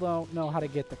still don't know how to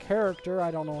get the character.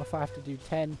 I don't know if I have to do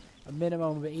a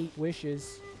minimum of 8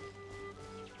 wishes.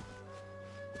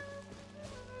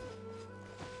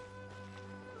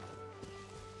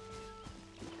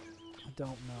 I don't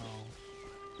know.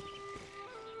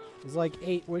 Is like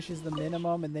 8 wishes the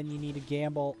minimum, and then you need to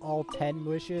gamble all 10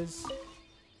 wishes?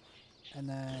 And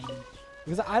then...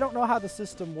 Because I don't know how the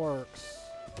system works.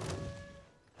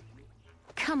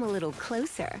 Come a little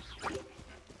closer.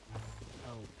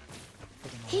 Oh.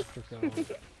 Freaking electrical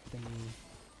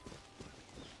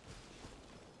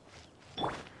thingy.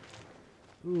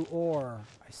 Ooh, ore.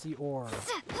 I see ore.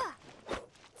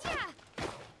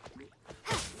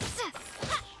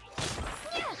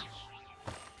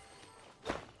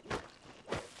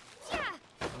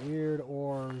 Weird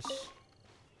ores.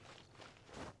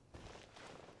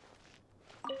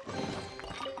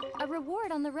 A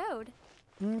reward on the road.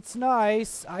 It's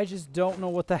nice. I just don't know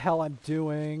what the hell I'm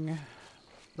doing.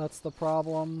 That's the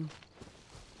problem.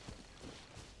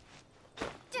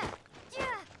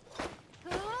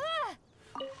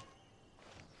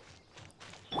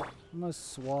 I'm gonna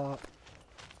swap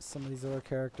some of these other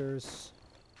characters.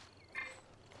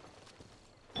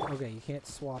 Okay, you can't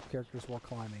swap characters while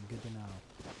climbing. Good to know.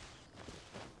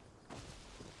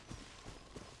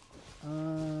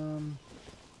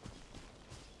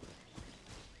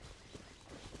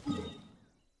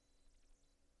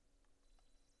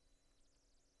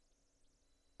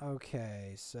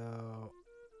 Okay, so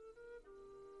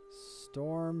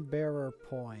Stormbearer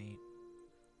Point.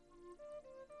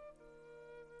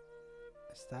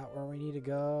 Is that where we need to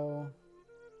go?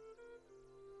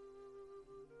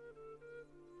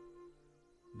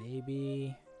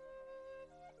 Maybe.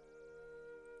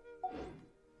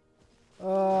 Okay,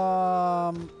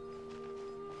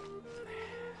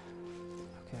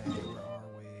 where are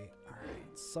we?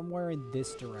 Alright, somewhere in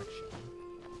this direction.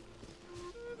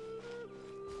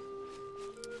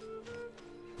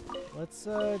 Let's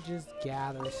just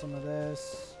gather some of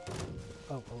this.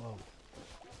 Oh.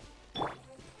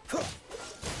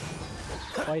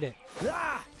 Fight it.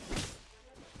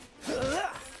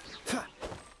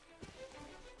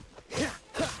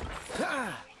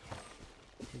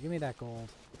 Okay, give me that gold.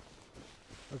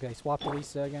 Okay, swap to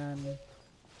Lisa again.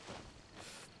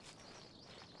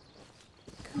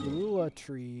 Kula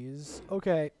trees.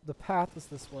 Okay, the path is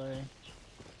this way.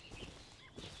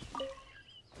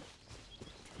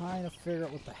 Trying to figure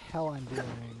out what the hell I'm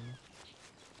doing.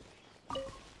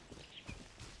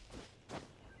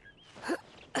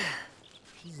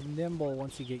 She's nimble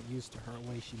once you get used to her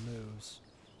way she moves.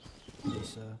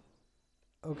 Lisa.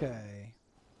 Okay.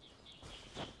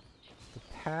 The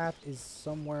path is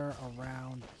somewhere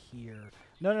around here.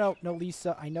 No,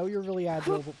 Lisa. I know you're really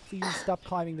agile, but please stop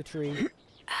climbing the tree.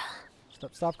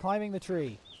 Stop climbing the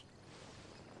tree.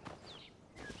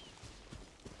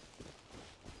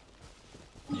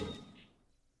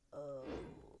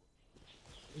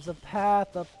 There's a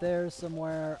path up there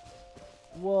somewhere.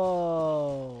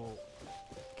 Whoa.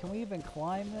 Can we even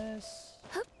climb this?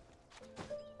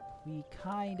 We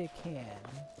kinda can.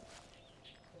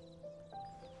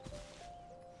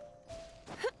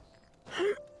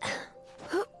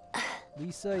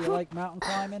 Lisa, you like mountain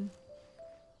climbing?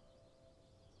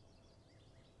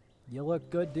 You look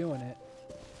good doing it.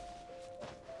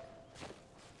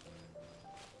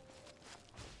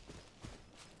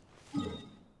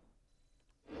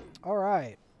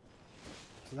 Alright.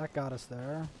 So that got us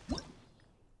there.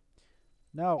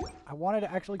 No, I wanted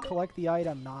to actually collect the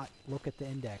item, not look at the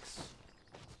index.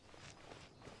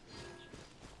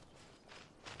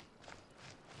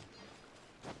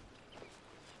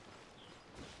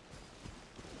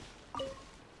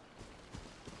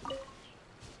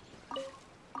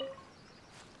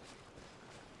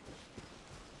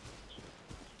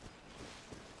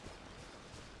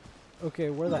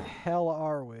 Okay, where the hell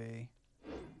are we?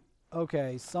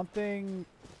 Okay, something...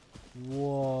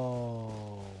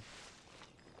 Whoa.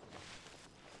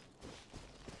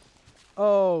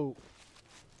 Oh.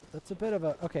 That's a bit of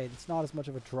a... Okay, it's not as much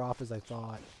of a drop as I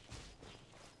thought.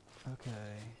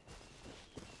 Okay.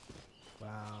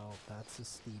 Wow, that's a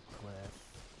steep cliff.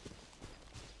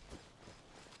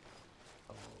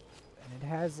 Oh, and it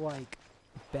has, like,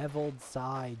 beveled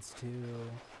sides, too.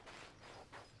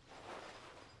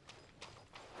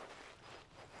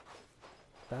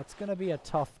 That's gonna be a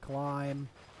tough climb.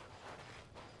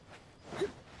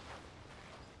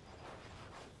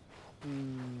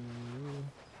 Ooh.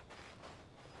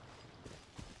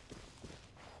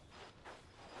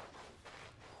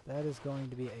 That is going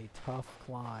to be a tough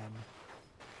climb.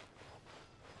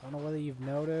 I don't know whether you've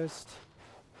noticed,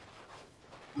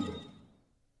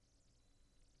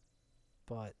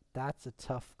 but that's a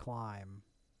tough climb.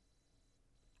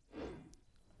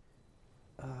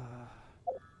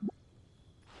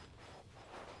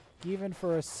 Even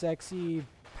for a sexy,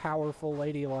 powerful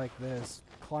lady like this,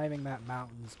 climbing that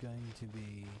mountain is going to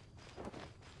be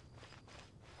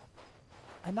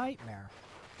a nightmare.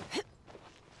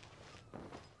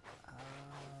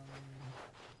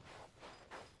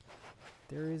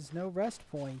 There is no rest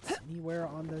points anywhere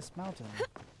on this mountain.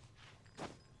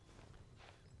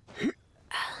 Is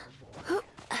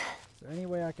there any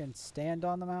way I can stand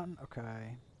on the mountain?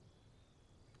 Okay.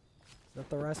 Is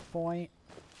that the rest point?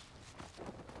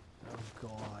 Oh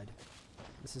god.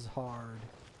 This is hard.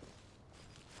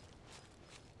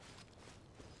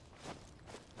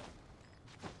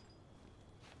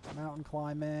 Mountain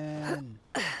climbing.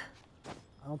 I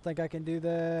don't think I can do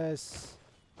this.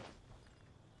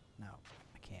 No,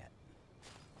 I can't.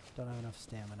 Don't have enough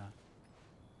stamina.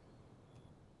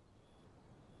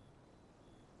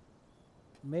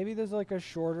 Maybe there's like a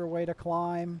shorter way to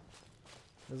climb.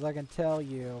 As I can tell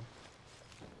you,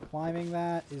 climbing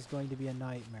that is going to be a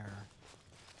nightmare.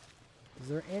 Is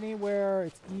there anywhere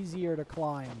it's easier to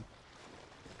climb?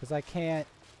 Because I can't...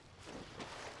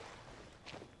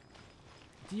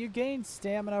 Do you gain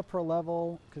stamina per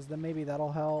level? Because then maybe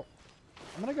that'll help.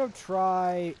 I'm going to go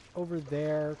try over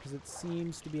there because it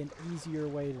seems to be an easier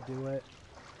way to do it.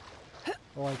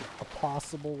 Or like a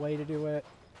possible way to do it.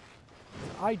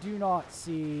 I do not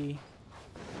see...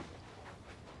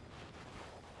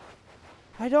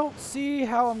 I don't see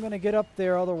how I'm going to get up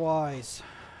there otherwise.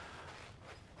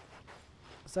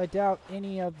 Because I doubt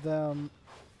any of them,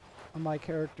 of my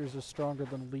characters, are stronger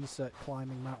than Lisa at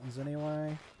climbing mountains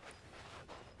anyway.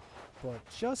 But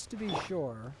just to be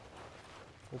sure,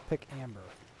 we'll pick Amber.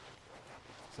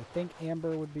 So I think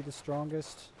Amber would be the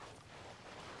strongest.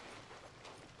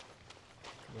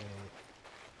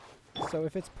 Wait. So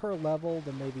if it's per level,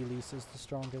 then maybe Lisa's the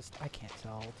strongest. I can't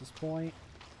tell at this point.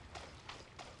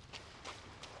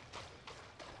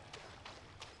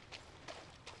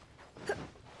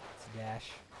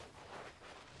 Dash.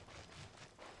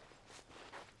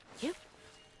 Yep.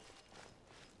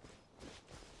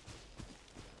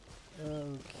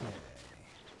 Okay.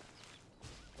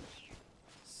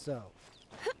 So,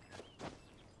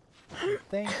 I'm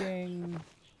thinking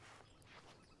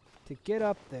to get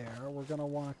up there, we're going to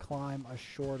want to climb a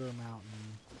shorter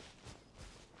mountain.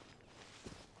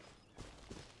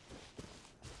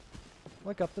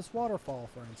 Like up this waterfall,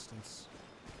 for instance.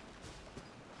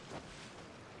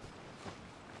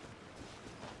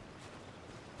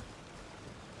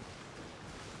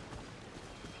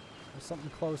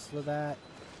 Something close to that,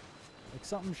 like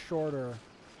something shorter.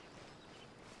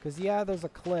 Because yeah, there's a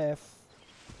cliff,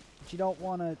 but you don't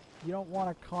want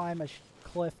to climb a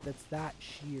cliff that's that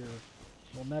sheer.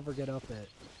 We'll never get up it.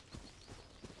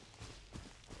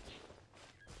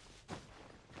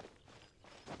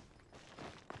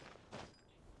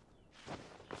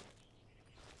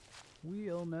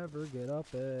 We'll never get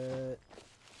up it.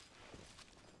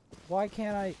 Why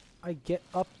can't I get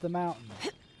up the mountain?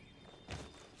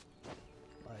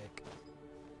 Like,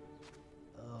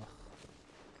 ugh.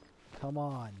 Come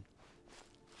on.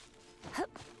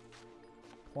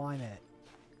 Climb it.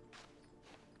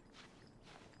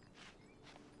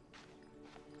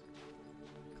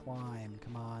 Climb,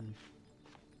 come on.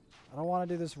 I don't want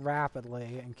to do this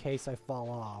rapidly in case I fall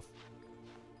off.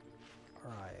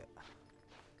 Alright.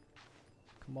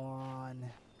 Come on.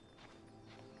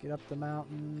 Get up the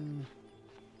mountain.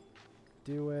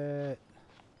 Do it.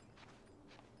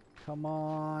 Come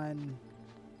on.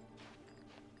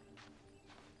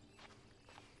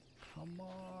 Come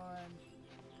on.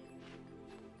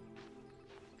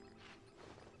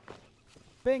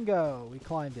 Bingo! We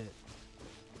climbed it.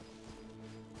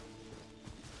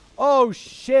 Oh,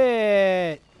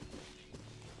 shit!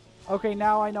 Okay,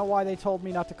 now I know why they told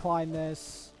me not to climb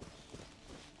this.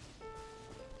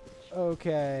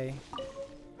 Okay.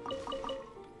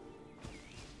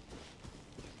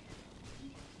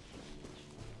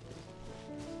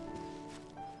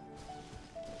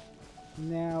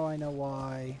 Now I know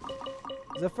why.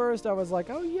 'Cause at first I was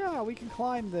like, oh yeah, we can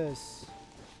climb this.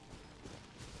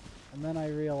 And then I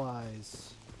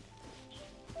realize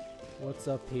what's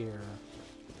up here.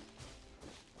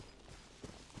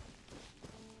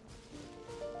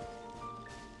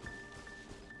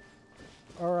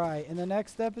 Alright, in the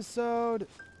next episode,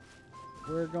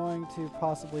 we're going to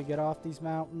possibly get off these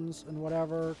mountains and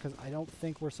whatever, because I don't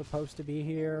think we're supposed to be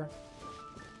here.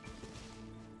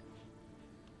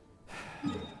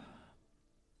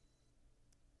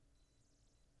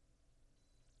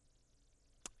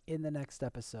 In the next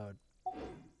episode.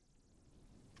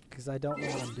 Because I don't know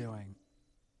what I'm doing.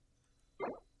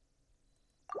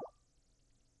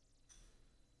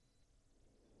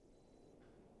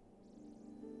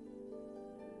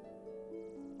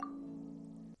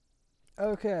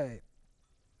 Okay.